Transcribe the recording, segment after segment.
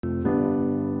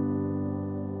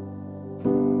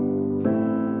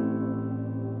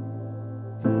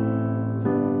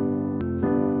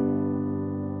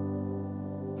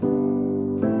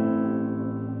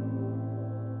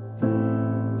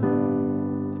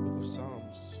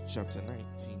chapter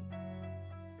 19.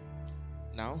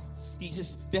 Now, he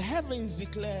says, the heavens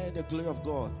declare the glory of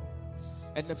God,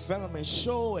 and the firmament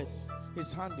showeth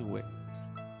his handiwork.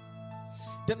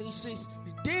 Then he says,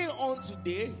 day unto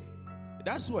day,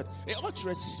 that's what? It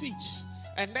uttereth speech,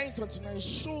 and 9:29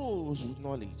 shows with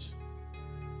knowledge.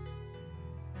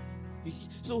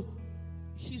 So,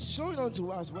 he's showing unto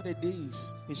us what the day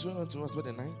is. He's showing unto us what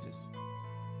the night is.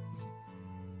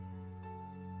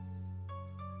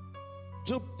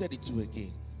 Job 32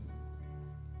 again.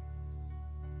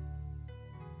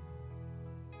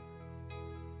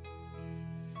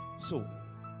 So,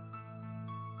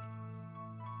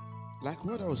 like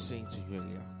what I was saying to you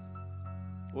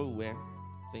earlier,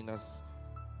 I think that's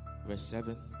verse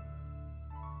 7.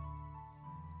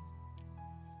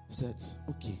 That,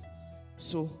 okay,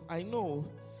 so I know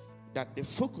that the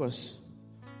focus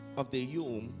of the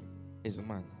yom is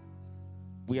man.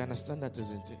 We understand that,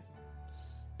 isn't it?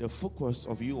 The focus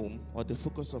of yom, or the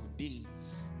focus of day,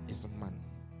 is man.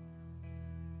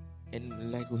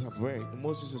 And like we have read,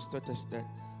 Moses has taught us that,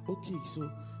 okay,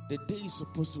 so the day is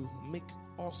supposed to make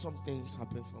awesome things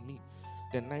happen for me.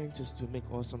 The night is to make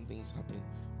awesome things happen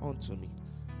unto me.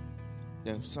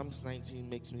 The Psalms 19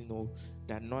 makes me know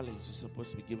that knowledge is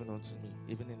supposed to be given unto me,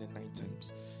 even in the night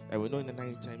times. And we know in the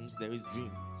night times there is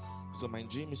dream. So my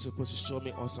dream is supposed to show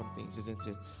me awesome things, isn't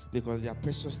it? Because there are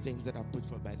precious things that are put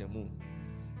forth by the moon.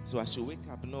 So I should wake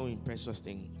up knowing precious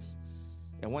things.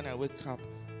 And when I wake up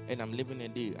and I'm living a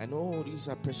day, I know, oh, these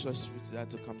are precious fruits that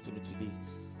are to come to me today.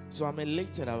 So I'm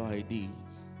elated about a day.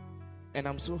 And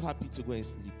I'm so happy to go and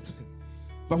sleep.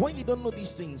 But when you don't know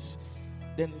these things,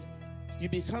 then you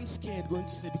become scared going to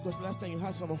sleep because last time you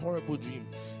had some horrible dream.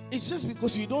 It's just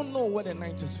because you don't know what the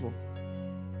night is for.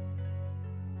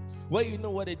 When you know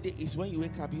what a day is, when you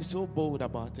wake up, you're so bold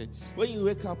about it. When you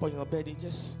wake up on your bed, you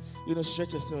just,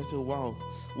 stretch yourself and say, wow,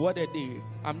 what a day.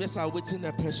 I'm just awaiting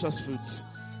the precious fruits.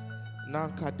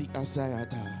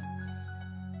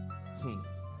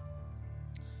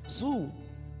 So,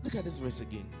 look at this verse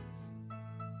again.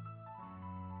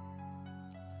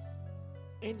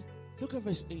 And look at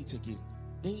verse 8 again.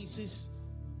 Then he says,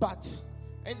 but,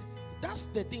 and that's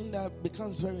the thing that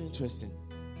becomes very interesting.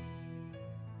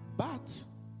 But,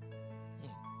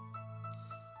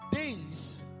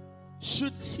 days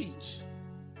should teach.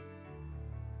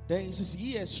 Then he says,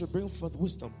 years should bring forth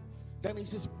wisdom. Then he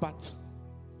says, but,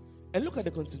 and look at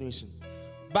the continuation.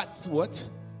 But what?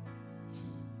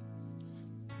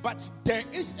 But there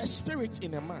is a spirit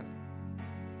in a man.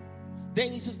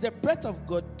 Then he says, the breath of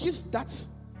God gives that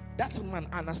man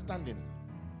understanding.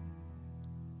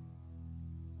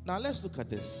 Now let's look at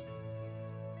this.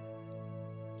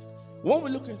 When we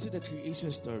look into the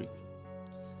creation story,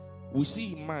 we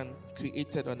see man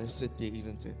created on a set day,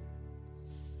 isn't it?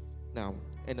 Now,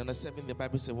 and on the seventh, the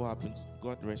Bible says what happened?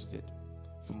 God rested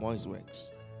from all his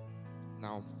works.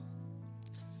 Now,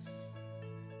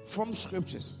 from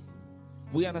scriptures,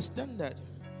 we understand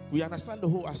the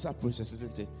whole ASA process,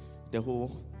 isn't it? The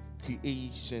whole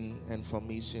creation and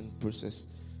formation process,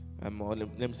 or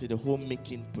let me say the whole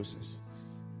making process.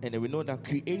 And we know that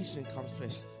creation comes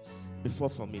first before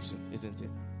formation, isn't it?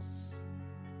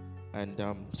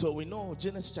 And so we know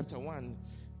Genesis chapter 1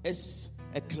 is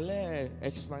a clear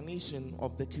explanation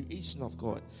of the creation of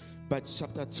God. But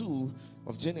chapter 2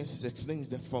 of Genesis explains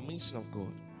the formation of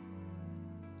God.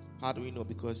 How do we know?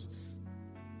 Because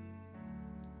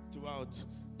throughout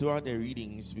the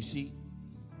readings, we see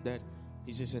that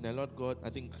he says, and the Lord God, I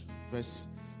think verse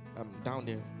down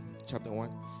there, chapter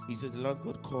 1, he said, the Lord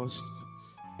God caused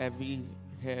every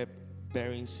herb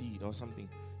bearing seed or something,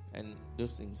 and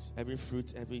those things, every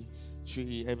fruit, every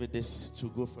tree, every this to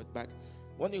go forth. But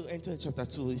when you enter chapter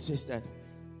 2, he says that,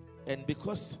 and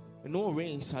because no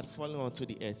rains had fallen onto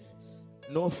the earth,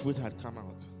 no fruit had come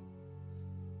out.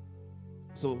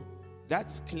 So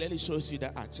that clearly shows you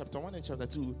that chapter 1 and chapter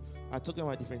 2 are talking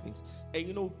about different things.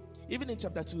 And even in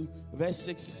chapter 2, verse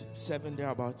 6, 7,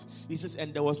 thereabout, he says,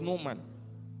 and there was no man.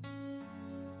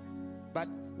 But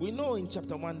we know in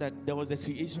chapter 1 that there was a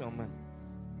creation of man.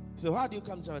 So how do you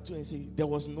come to chapter 2 and say there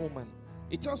was no man?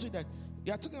 It tells you that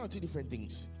they are talking about two different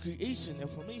things, creation and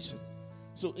formation.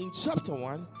 So in chapter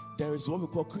 1, there is what we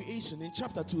call creation. In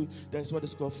chapter 2, there is what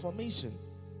is called formation.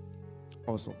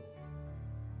 Awesome.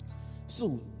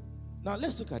 So, now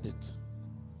let's look at it.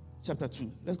 Chapter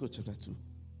 2. Let's go to chapter 2.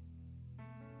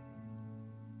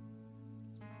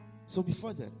 So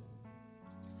before that,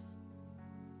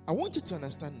 I want you to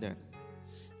understand that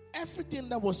everything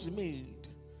that was made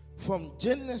from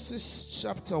Genesis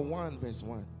chapter 1 verse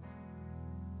 1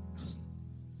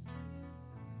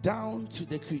 down to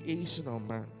the creation of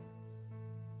man,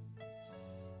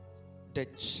 the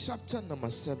chapter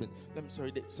number 7.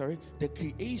 The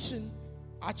creation,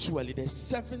 actually, the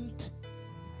 7th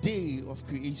day of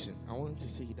creation. I want to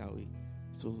say it that way,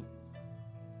 so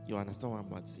you understand what I'm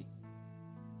about to say.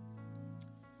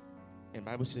 And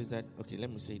Bible says that, okay, let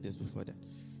me say this before that.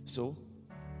 So,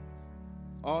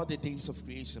 all the days of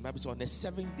creation, Bible says on the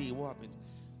 7th day, what happened?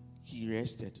 He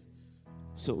rested.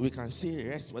 So we can say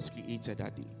rest was created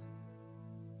that day.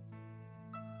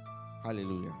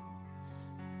 Hallelujah.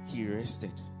 He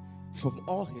rested from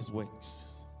all his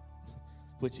works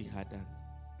which he had done.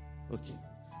 Okay.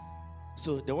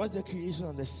 So there was the creation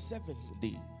on the 7th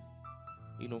day.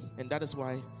 And that is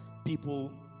why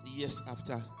people years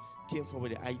after came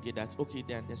forward with the idea that, okay,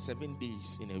 there are 7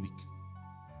 days in a week.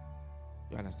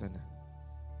 You understand that?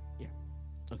 Yeah.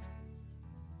 Okay.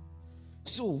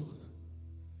 So,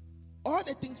 all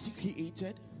the things he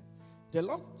created, the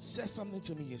Lord said something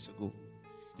to me years ago.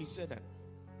 He said that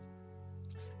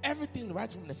everything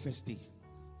right from the first day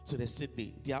to the 6th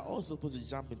day, they are all supposed to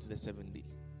jump into the 7th day.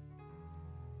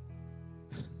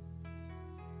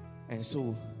 And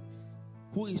so,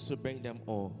 who is to bring them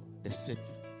all? The 6th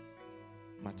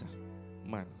matter.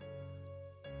 Man.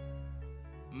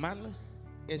 Man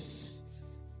is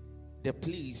the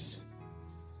place.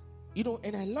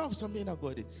 And I love something that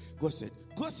God said.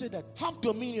 God said that have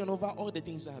dominion over all the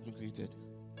things that have been created.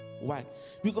 Why?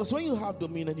 Because when you have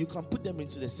dominion, you can put them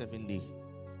into the 7th day.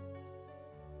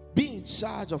 Be in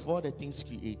charge of all the things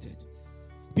created.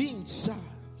 Be in charge.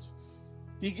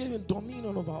 He gave him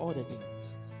dominion over all the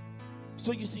things.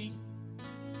 So you see,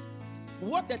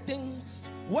 what the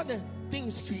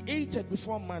things created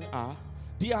before man are,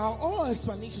 they are all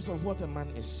explanations of what a man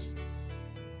is.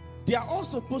 They are all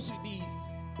supposed to be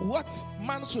what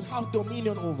man should have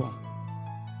dominion over.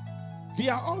 They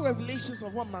are all revelations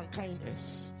of what mankind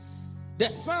is.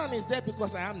 The sun is there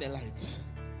because I am the light.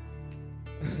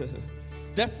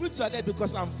 The fruits are there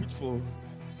because I'm fruitful.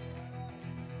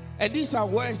 And these are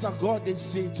words that God did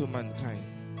say to mankind.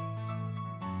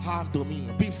 Have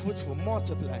dominion, be fruitful,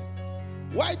 multiply.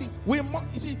 Why do we? You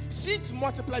see, seeds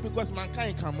multiply because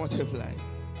mankind can multiply.